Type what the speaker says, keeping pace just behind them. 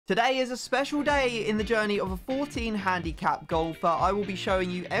Today is a special day in the journey of a 14 handicap golfer. I will be showing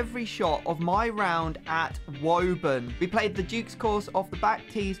you every shot of my round at Woburn. We played the Duke's course off the back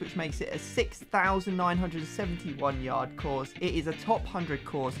tees, which makes it a 6,971 yard course. It is a top 100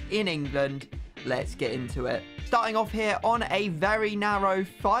 course in England. Let's get into it. Starting off here on a very narrow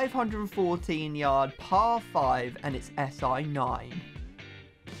 514 yard par 5, and it's SI 9.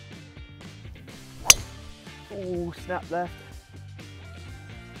 Oh, snap left.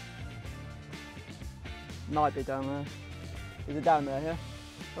 Might be down there. Is it down there, yeah?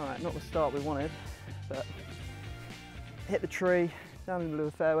 Alright, not the start we wanted, but hit the tree, down in the middle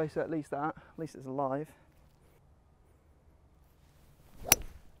of the fairway, so at least it's alive.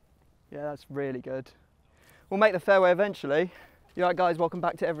 Yeah, that's really good. We'll make the fairway eventually. You alright guys, welcome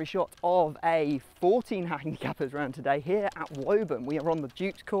back to every shot of a 14 handicappers round today here at Woburn. We are on the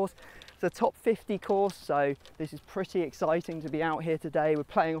Duke's course. It's a top 50 course, so this is pretty exciting to be out here today. We're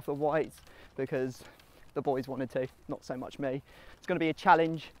playing off the whites because the boys wanted to, not so much me. It's going to be a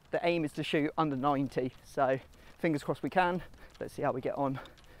challenge. The aim is to shoot under 90, so fingers crossed we can. Let's see how we get on.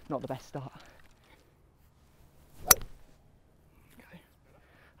 Not the best start. Okay.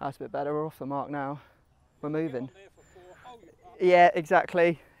 That's a bit better. We're off the mark now. We're moving. Yeah,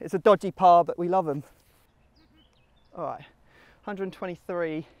 exactly. It's a dodgy par, but we love them. All right,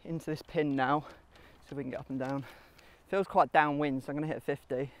 123 into this pin now, so we can get up and down. Feels quite downwind, so I'm going to hit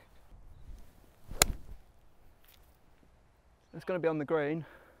 50. It's going to be on the green.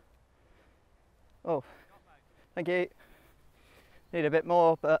 Oh, thank you. Need a bit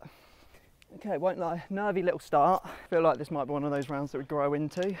more, but okay, won't lie. Nervy little start. Feel like this might be one of those rounds that we grow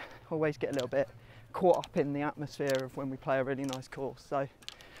into. Always get a little bit caught up in the atmosphere of when we play a really nice course. So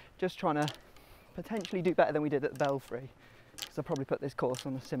just trying to potentially do better than we did at the Belfry, because I'll probably put this course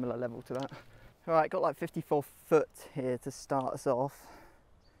on a similar level to that. All right, got like 54 foot here to start us off.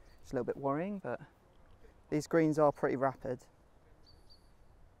 It's a little bit worrying, but these greens are pretty rapid.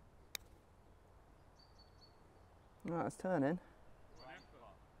 Right, it's turning.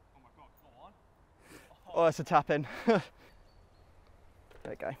 Oh, it's a tap in. There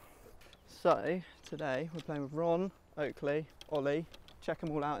we go. So, today we're playing with Ron, Oakley, Ollie. Check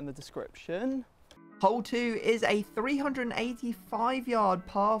them all out in the description. Hole 2 is a 385 yard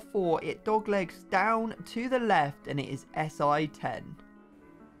par 4. It doglegs down to the left, and it is SI 10.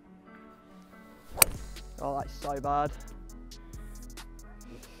 Oh, that's so bad.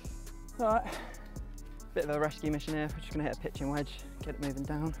 Alright. Bit of a rescue mission here. We're just going to hit a pitching wedge, get it moving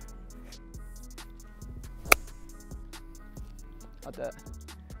down. I'll do it.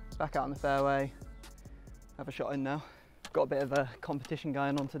 Back out on the fairway, have a shot in now. Got a bit of a competition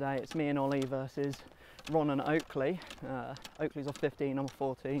going on today. It's me and Ollie versus Ron and Oakley. Oakley's off 15, I'm off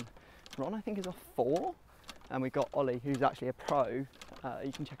 14. Ron, I think, is off 4. And we've got Ollie, who's actually a pro.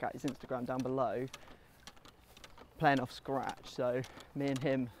 You can check out his Instagram down below. Playing off scratch, so me and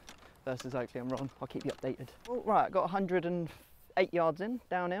him versus Oakley and Ron. I'll keep you updated. All right, got 108 yards in,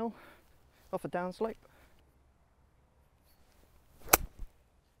 downhill, off a downslope.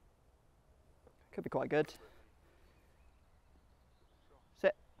 Could be quite good.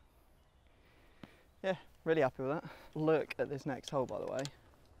 Sit. Yeah, really happy with that. Look at this next hole, by the way.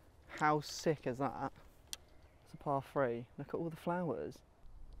 How sick is that? It's a par 3. Look at all the flowers.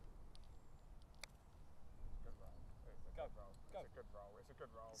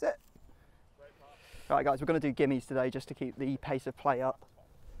 Sit. Right guys, we're going to do gimmies today just to keep the pace of play up.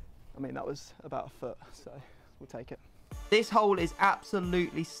 I mean, that was about a foot, so we'll take it. This hole is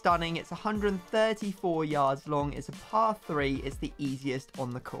absolutely stunning. It's 134 yards long. It's a par 3. It's the easiest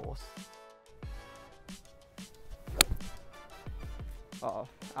on the course. Oh,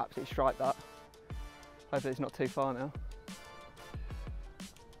 absolutely striped that. Hopefully it's not too far now.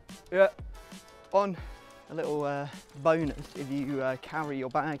 Yeah, on. A little bonus, if you carry your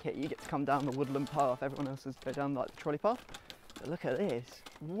bag here, you get to come down the woodland path. Everyone else has to go down like the trolley path. But look at this.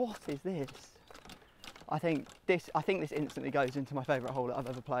 What is this? I think this instantly goes into my favourite hole that I've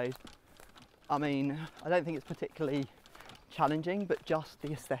ever played. I mean, I don't think it's particularly challenging, but just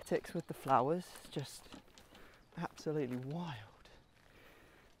the aesthetics with the flowers, just absolutely wild.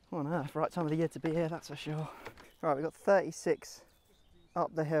 What on earth, right time of the year to be here, that's for sure. Right, we've got 36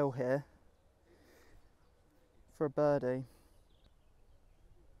 up the hill here for a birdie.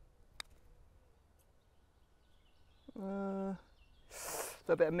 A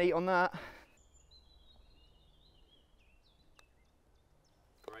little bit of meat on that.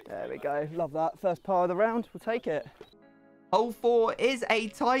 There we go, love that. First par of the round, we'll take it. Hole 4 is a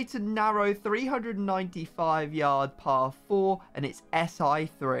tight and narrow 395 yard par 4, and it's SI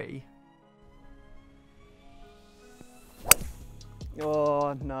 3.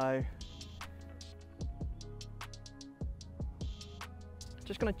 Oh no.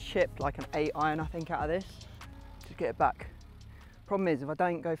 Just gonna chip like an 8 iron, I think, out of this. Just get it back. Problem is, if I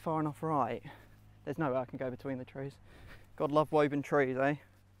don't go far enough right, there's no way I can go between the trees. God love Woburn trees, eh?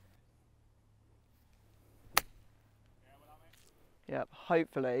 Yep,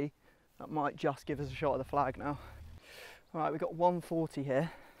 hopefully that might just give us a shot at the flag now. All right, we've got 140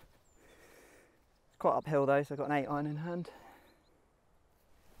 here. It's quite uphill though, so I've got an 8 iron in hand.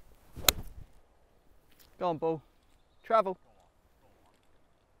 Go on, ball. Travel.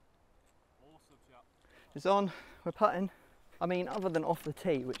 It's on, we're putting. I mean, other than off the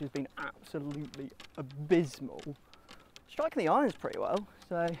tee, which has been absolutely abysmal, striking the irons pretty well,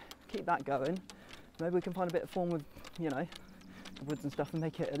 so keep that going. Maybe we can find a bit of form with, you know, the woods and stuff and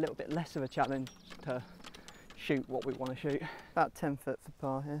make it a little bit less of a challenge to shoot what we want to shoot. About 10 foot for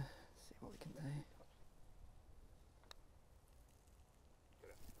par here. Let's see what we can do.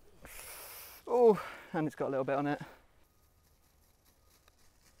 Oh, and it's got a little bit on it.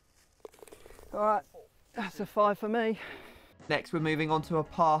 All right, that's a 5 for me. Next, we're moving on to a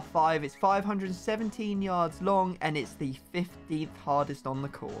par 5. It's 517 yards long and it's the 15th hardest on the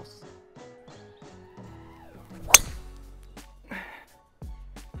course.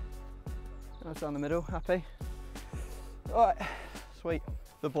 That's down the middle, happy. All right, sweet.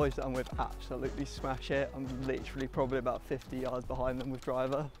 The boys that I'm with absolutely smash it. I'm literally probably about 50 yards behind them with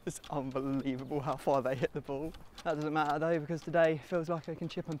driver. It's unbelievable how far they hit the ball. That doesn't matter though, because today feels like I can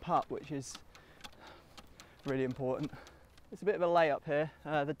chip and putt, which is really important. It's a bit of a layup here.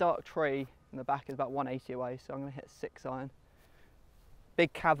 The dark tree in the back is about 180 away, so I'm going to hit 6 iron.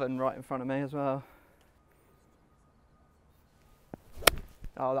 Big cavern right in front of me as well.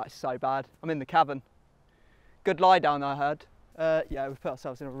 Oh, that's so bad. I'm in the cavern. Good lie down, I heard. Yeah, we've put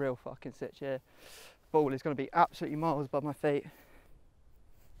ourselves in a real fucking stitch here. Ball is going to be absolutely miles above my feet.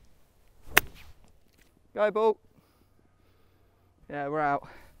 Go, ball. Yeah, we're out.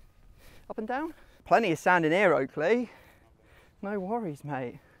 Up and down. Plenty of sand in here, Oakley. No worries,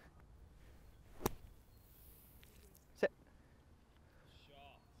 mate. Sit.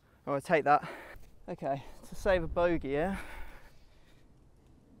 Oh, I'll take that. Okay, to save a bogey here.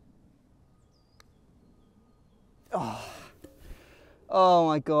 Oh. Oh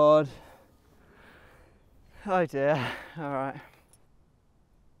my God. Oh dear. All right.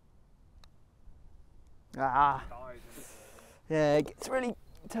 Ah. Yeah, it gets really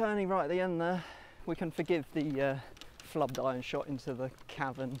turny right at the end there. We can forgive the flubbed iron shot into the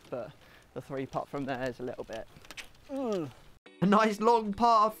cavern, but the 3-putt from there is a little bit. A nice long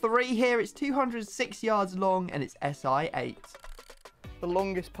par 3 here. It's 206 yards long and it's SI 8. The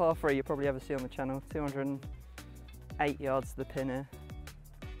longest par 3 you'll probably ever see on the channel. 208 yards to the pin here.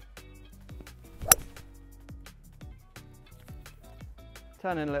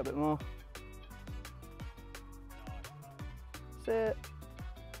 Turn in a little bit more. Sit.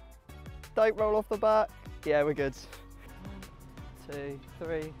 Don't roll off the back. Yeah, we're good. 1, 2,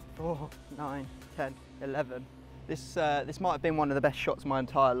 3, 4, 9, 10, 11. This might have been one of the best shots of my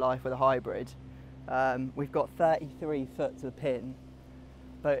entire life with a hybrid. We've got 33 foot to the pin,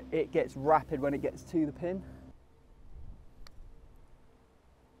 but it gets rapid when it gets to the pin.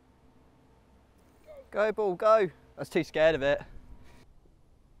 Go, ball, go. I was too scared of it.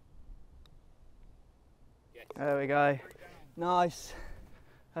 There we go. Nice.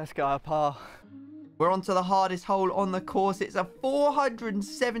 Let's go, a par. We're on to the hardest hole on the course. It's a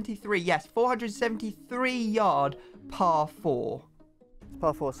 473 yard par 4.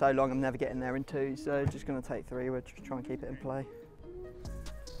 Par 4 is so long, I'm never getting there in 2, so just going to take 3. We'll just try and keep it in play.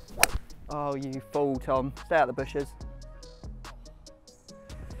 Oh, you fool, Tom. Stay out of the bushes.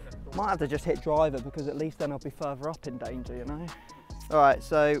 Might have to just hit driver, because at least then I'll be further up in danger, you know. All right,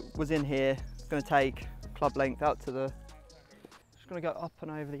 so was in here. Going to take club length out to the... Just going to go up and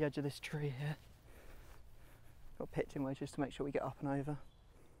over the edge of this tree here. Got pitching wedges to make sure we get up and over.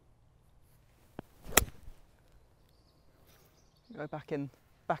 Go back in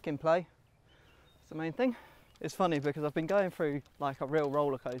play. That's the main thing. It's funny because I've been going through like a real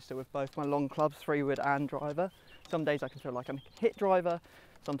roller coaster with both my long clubs, 3-wood and driver. Some days I can feel like I can hit driver.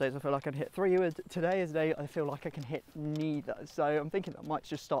 Some days I feel like I can hit 3-wood. Today is the day I feel like I can hit neither. So I'm thinking I might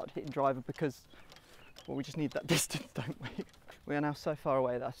just start hitting driver because, well, we just need that distance, don't we? We are now so far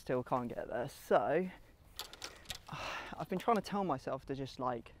away that I still can't get there. So I've been trying to tell myself to just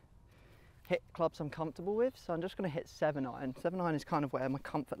like hit clubs I'm comfortable with. So I'm just going to hit 7 iron. 7 iron is kind of where my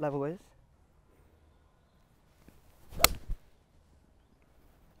comfort level is.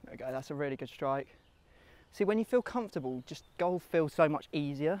 There we go, that's a really good strike. See, when you feel comfortable, just golf feels so much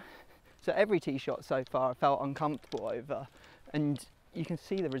easier. So every tee shot so far I felt uncomfortable over, and you can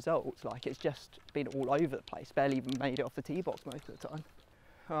see the results. Like, it's just been all over the place, barely even made it off the tee box most of the time.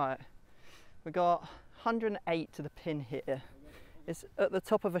 All right, we got 108 to the pin here. It's at the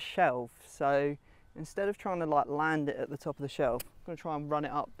top of a shelf, so instead of trying to like land it at the top of the shelf, I'm going to try and run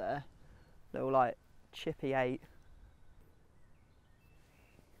it up there. Little like chippy 8.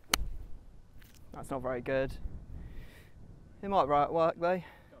 That's not very good. It might work though.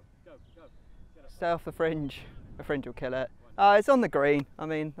 Stay off the fringe. The fringe will kill it. It's on the green. I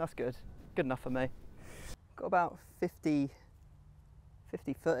mean, that's good. Good enough for me. Got about 50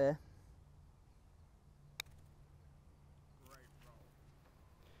 foot here.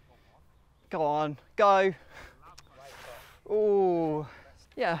 Go on, go. Oh,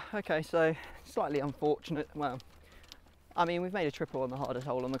 yeah, okay, so slightly unfortunate. Well, I mean, we've made a triple on the hardest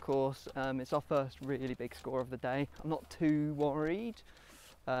hole on the course. It's our first really big score of the day. I'm not too worried.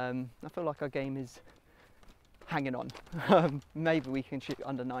 I feel like our game is hanging on. Maybe we can shoot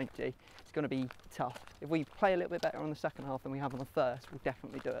under 90. It's going to be tough. If we play a little bit better on the second half than we have on the first, we'll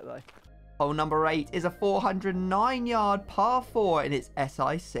definitely do it though. Hole number 8 is a 409-yard par 4 and it's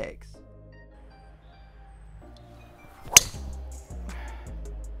SI6.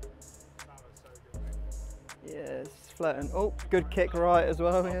 Yeah, it's floating. Oh, good kick right as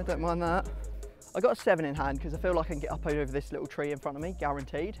well. Yeah, don't mind that. I got a 7 in hand because I feel like I can get up over this little tree in front of me,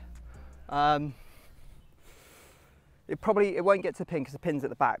 guaranteed. It won't get to the pin because the pin's at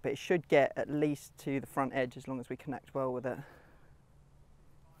the back, but it should get at least to the front edge as long as we connect well with it.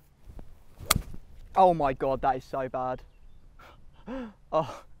 Oh my God, that is so bad.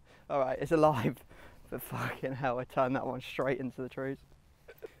 Oh, all right, it's alive. But fucking hell, I turned that one straight into the trees.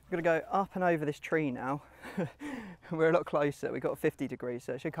 I'm gonna go up and over this tree now. We're a lot closer. We've got 50 degrees,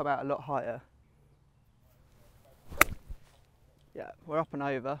 so it should come out a lot higher. Yeah, we're up and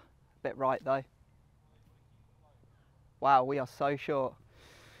over. A bit right though. Wow, we are so short.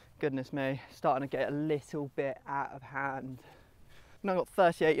 Goodness me, starting to get a little bit out of hand. Now I've got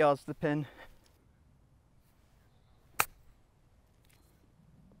 38 yards to the pin.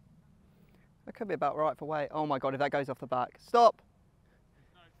 That could be about right for weight. Oh my God, if that goes off the back. Stop!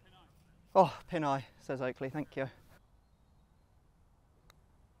 Oh, pin eye, says Oakley, thank you.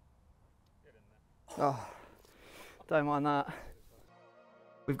 Oh, don't mind that.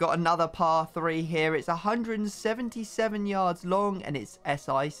 We've got another par 3 here. It's 177 yards long and it's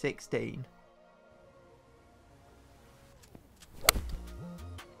SI16.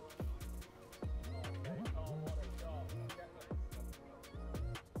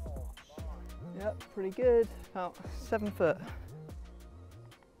 Yep, pretty good. About 7 foot.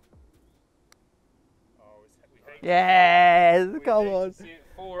 Yes, come on.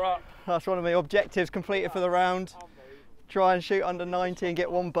 4 up. That's one of my objectives completed for the round. Try and shoot under 90 and get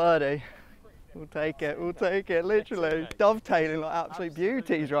 1 birdie. We'll take it, literally. Dovetailing like absolute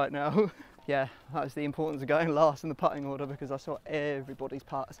beauties right now. Yeah, that was the importance of going last in the putting order because I saw everybody's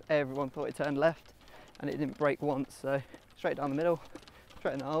putts. Everyone thought it turned left and it didn't break once, so straight down the middle,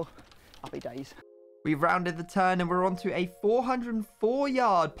 straight in the hole. Happy days. We've rounded the turn and we're on to a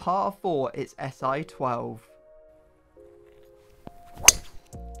 404-yard par 4. It's SI12.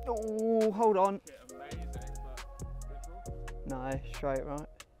 Oh, hold on. No, straight, right.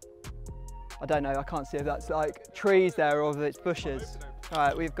 I don't know, I can't see if that's like trees there or if it's bushes. All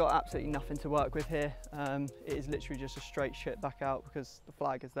right, we've got absolutely nothing to work with here. It is literally just a straight shit back out because the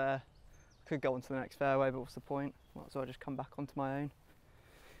flag is there. Could go on to the next fairway, but what's the point? Might as well just come back onto my own.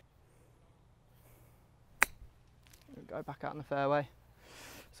 Go back out in the fairway.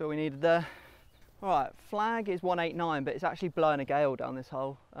 That's all we needed there. All right, flag is 189, but it's actually blowing a gale down this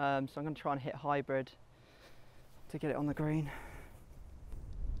hole. So I'm going to try and hit hybrid to get it on the green.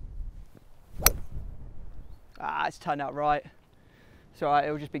 Ah, it's turned out right. It's all right,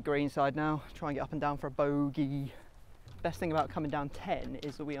 it'll just be greenside now. Try and get up and down for a bogey. Best thing about coming down 10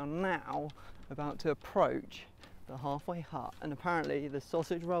 is that we are now about to approach the halfway hut, and apparently the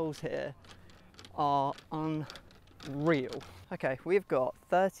sausage rolls here are unreal. Okay, we've got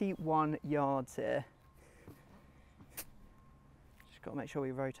 31 yards here. Just got to make sure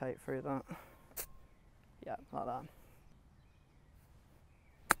we rotate through that. Yeah, like that.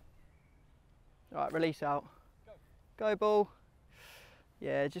 All right, release out. Go ball.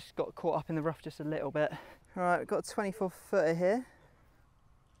 Yeah, just got caught up in the rough just a little bit. All right, we've got a 24-footer here.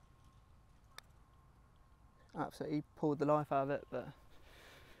 Absolutely pulled the life out of it, but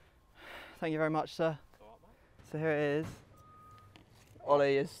thank you very much, sir. So here it is.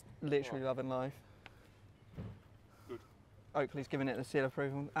 Ollie is literally loving life. Good. Oakley's giving it the seal of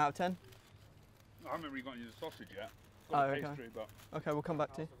approval. Out of 10? I haven't really got you the sausage yet. Oh, okay. Pastry, but Okay, we'll come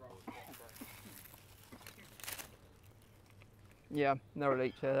back to you. Yeah, they're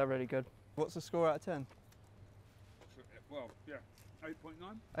elite here, they're really good. What's the score out of 10? Well, yeah,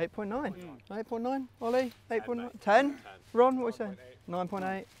 8.9. 8.9? 8.9, Ollie? 8.9? 10? Ron, what do you say?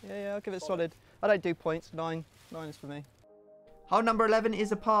 9.8? Yeah, I'll give it solid. I don't do points, 9 is for me. Hole number 11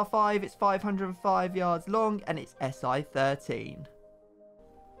 is a par 5, it's 505 yards long and it's SI 13.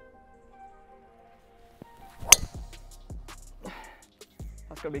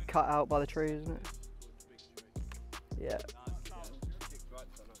 That's going to be cut out by the trees, isn't it? Yeah.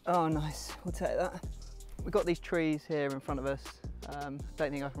 Oh, nice. We'll take that. We've got these trees here in front of us. Don't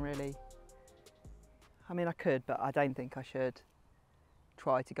think I can really... I mean, I could, but I don't think I should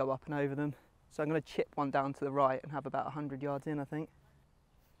try to go up and over them. So I'm going to chip one down to the right and have about 100 yards in, I think.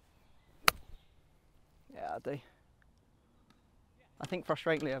 Yeah, I'll do. I think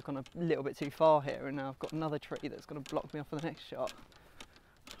frustratingly I've gone a little bit too far here and now I've got another tree that's going to block me off for the next shot.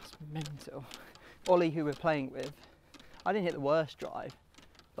 That's mental. Ollie, who we're playing with, I didn't hit the worst drive,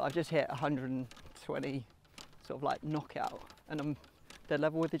 but I've just hit 120 sort of like knockout and I'm dead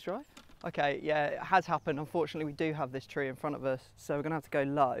level with his drive. Okay, yeah, it has happened. Unfortunately, we do have this tree in front of us, so we're going to have to go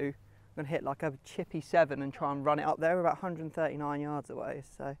low. I'm going to hit like a chippy 7 and try and run it up there. We're about 139 yards away,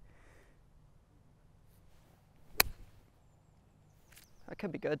 so that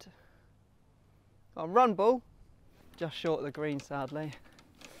could be good. Oh, run ball, just short of the green, sadly.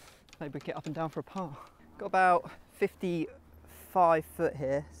 Maybe we get up and down for a par. Got about 55 foot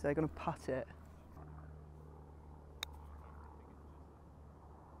here, so we're going to putt it.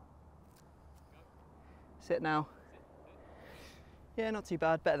 Sit now. Yeah, not too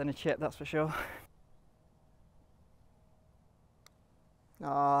bad. Better than a chip, that's for sure. Oh,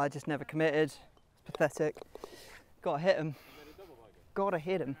 I just never committed. It's pathetic. Gotta hit him. Gotta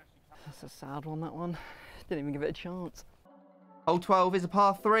hit him. That's a sad one, that one. Didn't even give it a chance. Hole 12 is a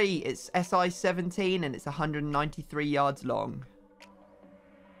par 3, it's SI 17 and it's 193 yards long.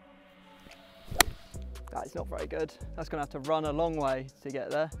 That's not very good. That's gonna have to run a long way to get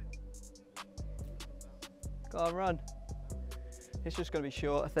there. Gotta run. It's just gonna be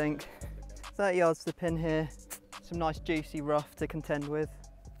short, I think. 30 yards to the pin here. Some nice juicy rough to contend with.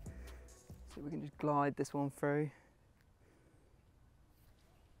 So we can just glide this one through.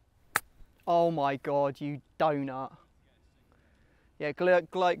 Oh my God, you donut. Yeah, glide,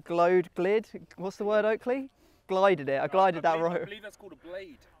 what's the word, Oakley? Glided it, I glided that right. I believe that's called a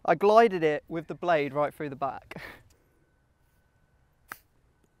blade. I glided it with the blade right through the back.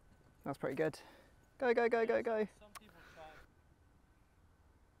 That's pretty good. Go, go, go, go, go.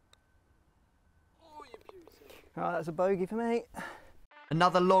 Alright, that's a bogey for me.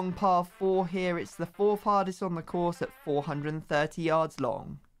 Another long par 4 here, it's the 4th hardest on the course at 430 yards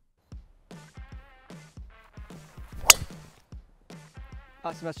long.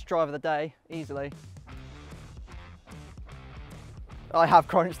 That's the best drive of the day, easily. I have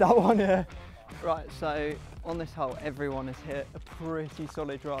crunched that one, yeah. Right, so on this hole, everyone has hit a pretty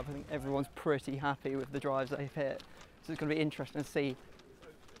solid drive. I think everyone's pretty happy with the drives they've hit. So it's going to be interesting to see,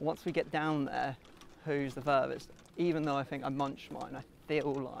 once we get down there, who's the furthest. Even though I think I munched mine, I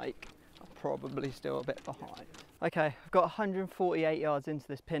feel like I'm probably still a bit behind. Okay, I've got 148 yards into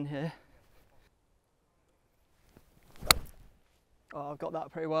this pin here. Oh, I've got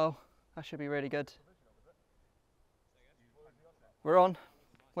that pretty well. That should be really good. We're on.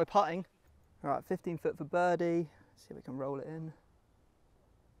 We're putting. All right, 15 foot for birdie. Let's see if we can roll it in.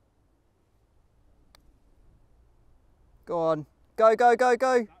 Go on. Go, go, go,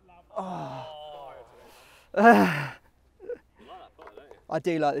 go. Oh. I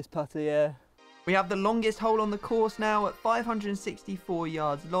do like this putter, yeah. We have the longest hole on the course now at 564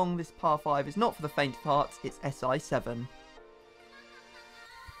 yards long. This par 5 is not for the faint of heart, it's SI 7.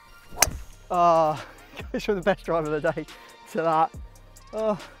 Ah, goes from the best drive of the day to that.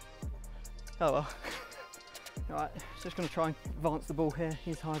 Oh well. Alright, just going to try and advance the ball here.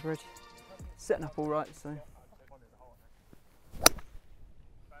 He's hybrid. Setting up all right, so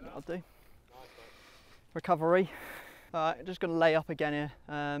that'll do. Recovery. Alright, just going to lay up again here.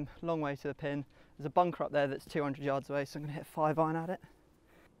 Long way to the pin. There's a bunker up there that's 200 yards away, so I'm going to hit 5 iron at it.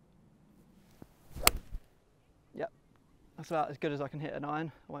 Yep, that's about as good as I can hit an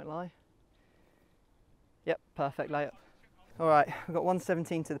iron, I won't lie. Yep, perfect layup. All right, I've got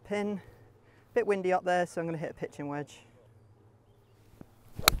 117 to the pin. Bit windy up there, so I'm going to hit a pitching wedge.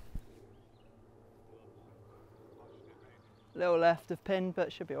 Little left of pin,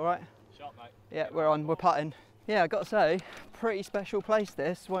 but should be all right. Shot, mate. Yeah, we're on, we're putting. Yeah, I've got to say, pretty special place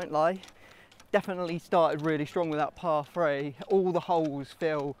this, won't lie. Definitely started really strong with that par 3. All the holes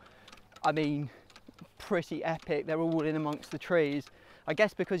feel, I mean, pretty epic. They're all in amongst the trees. I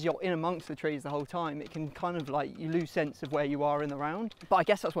guess because you're in amongst the trees the whole time, it can kind of like, you lose sense of where you are in the round. But I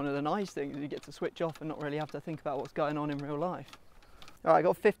guess that's one of the nice things, you get to switch off and not really have to think about what's going on in real life. All right, I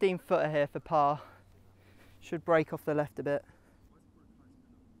got a 15 footer here for par. Should break off the left a bit.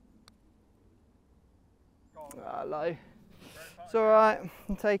 Low. It's all right,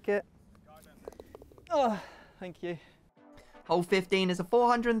 I'll take it. Oh, thank you. Hole 15 is a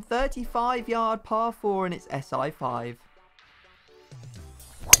 435-yard par 4 and it's SI5.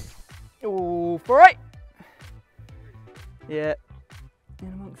 Oh, for right. Yeah.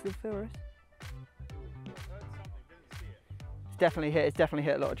 In amongst the forest. It's definitely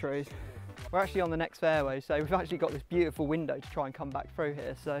hit a lot of trees. We're actually on the next fairway, so we've actually got this beautiful window to try and come back through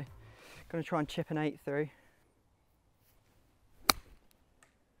here. So I'm going to try and chip an 8 through.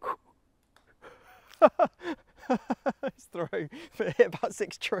 It's through, but it hit about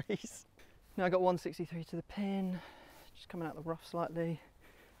 6 trees. Now I got 163 to the pin, just coming out the rough slightly.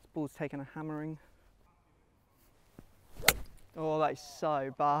 This ball's taken a hammering. Oh, that is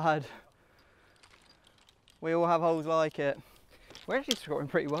so bad. We all have holes like it. We're actually scoring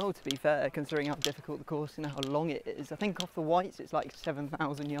pretty well, to be fair, considering how difficult the course and how long it is. I think off the whites it's like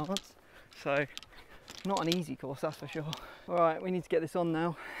 7,000 yards, so not an easy course, that's for sure. All right, we need to get this on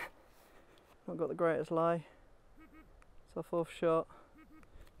now. Not got the greatest lie. It's our 4th shot.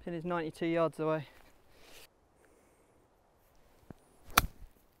 Pin is 92 yards away.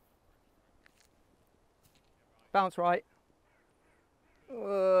 Bounce right.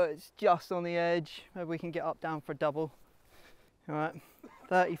 It's just on the edge. Maybe we can get up down for a double. All right,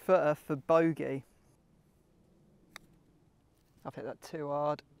 30 footer for bogey. I've hit that too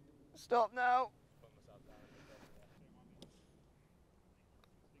hard. Stop now.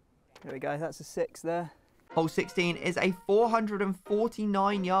 There we go, that's a 6 there. Hole 16 is a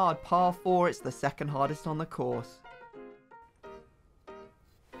 449-yard par 4. It's the second hardest on the course.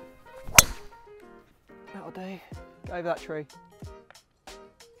 That'll do. Go over that tree.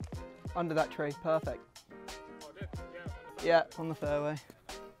 Under that tree, perfect. Yeah, on the fairway.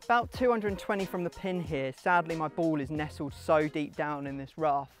 About 220 from the pin here. Sadly, my ball is nestled so deep down in this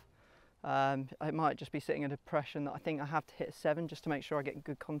rough. It might just be sitting in a depression that I think I have to hit a 7 just to make sure I get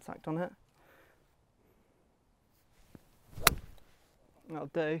good contact on it.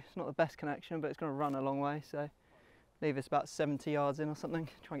 That'll do. It's not the best connection, but it's going to run a long way, so leave us about 70 yards in or something.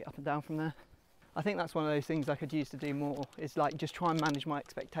 Try and get up and down from there. I think that's one of those things I could use to do more, is like just try and manage my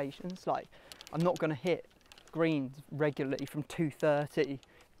expectations. Like, I'm not going to hit greens regularly from 230,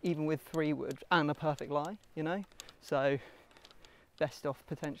 even with 3-wood and a perfect lie, you know? So best off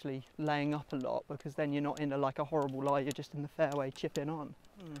potentially laying up a lot, because then you're not in like a horrible lie, you're just in the fairway chipping on.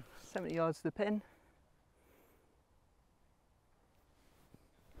 70 yards to the pin.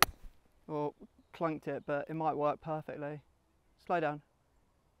 Well, clunked it, but it might work perfectly. Slow down.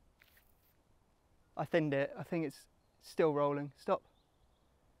 I thinned it. I think it's still rolling. Stop.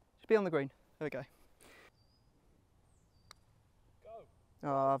 Just be on the green. There we go.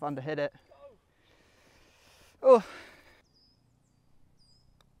 Oh, I've underhit it. Oh.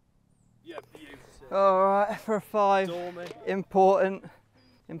 Yeah, beautiful. All right, for a 5. Dormy. Important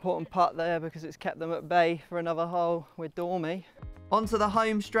putt there, because it's kept them at bay for another hole. We're dormy. Onto the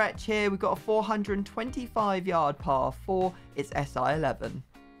home stretch here, we've got a 425-yard par 4. It's SI11.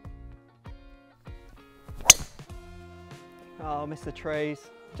 Oh, missed the trees.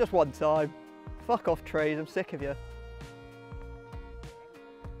 Just one time. Fuck off, trees. I'm sick of you.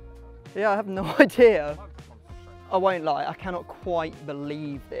 Yeah, I have no idea. I won't lie, I cannot quite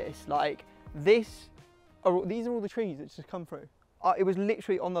believe this. Like, these are all the trees that just come through. It was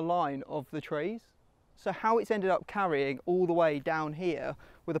literally on the line of the trees. So how it's ended up carrying all the way down here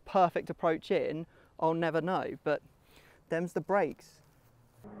with a perfect approach in, I'll never know. But them's the breaks.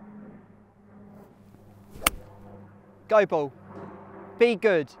 Go, ball. Be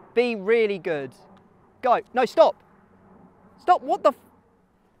good. Be really good. Go. No, stop. Stop. What the f...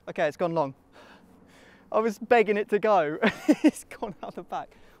 Okay, it's gone long. I was begging it to go. It's gone out the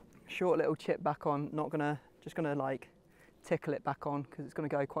back. Short little chip back on. Just gonna like tickle it back on, because it's gonna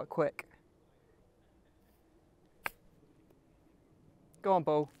go quite quick. Go on,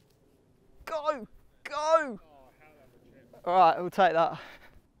 ball. Go. Go. All right, we'll take that.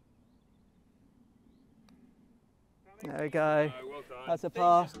 There we go. Well done. That's a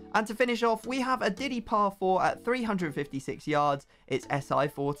par. And to finish off, we have a Diddy par 4 at 356 yards. It's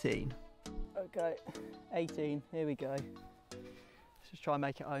SI14. Okay, 18. Here we go. Let's just try and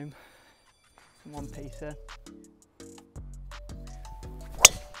make it home. Some one piece here.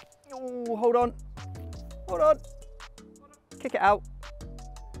 Oh, hold on. Hold on. Kick it out.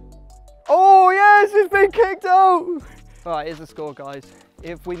 Oh yes, it's been kicked out. All right, here's the score, guys.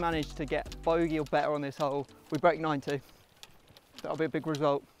 If we manage to get bogey or better on this hole, we break 90. That'll be a big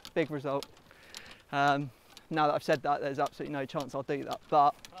result, big result. Now that I've said that, there's absolutely no chance I'll do that,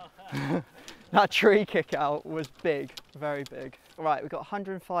 but that tree kick out was big, very big. All right, we've got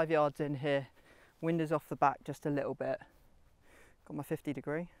 105 yards in here. Wind is off the back just a little bit. Got my 50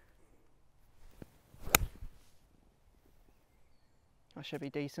 degree. That should be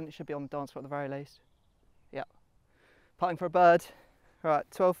decent. It should be on the dance floor at the very least. Yeah. Putting for a bird. All right,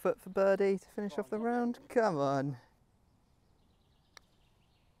 12 foot for birdie to finish off the round. Come on.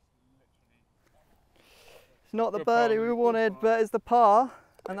 It's not the birdie we wanted, but it's the par.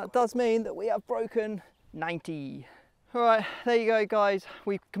 And that does mean that we have broken 90. All right, there you go, guys.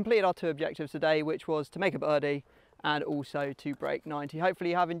 We've completed our 2 objectives today, which was to make a birdie and also to break 90.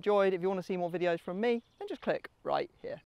 Hopefully you have enjoyed. If you want to see more videos from me, then just click right here.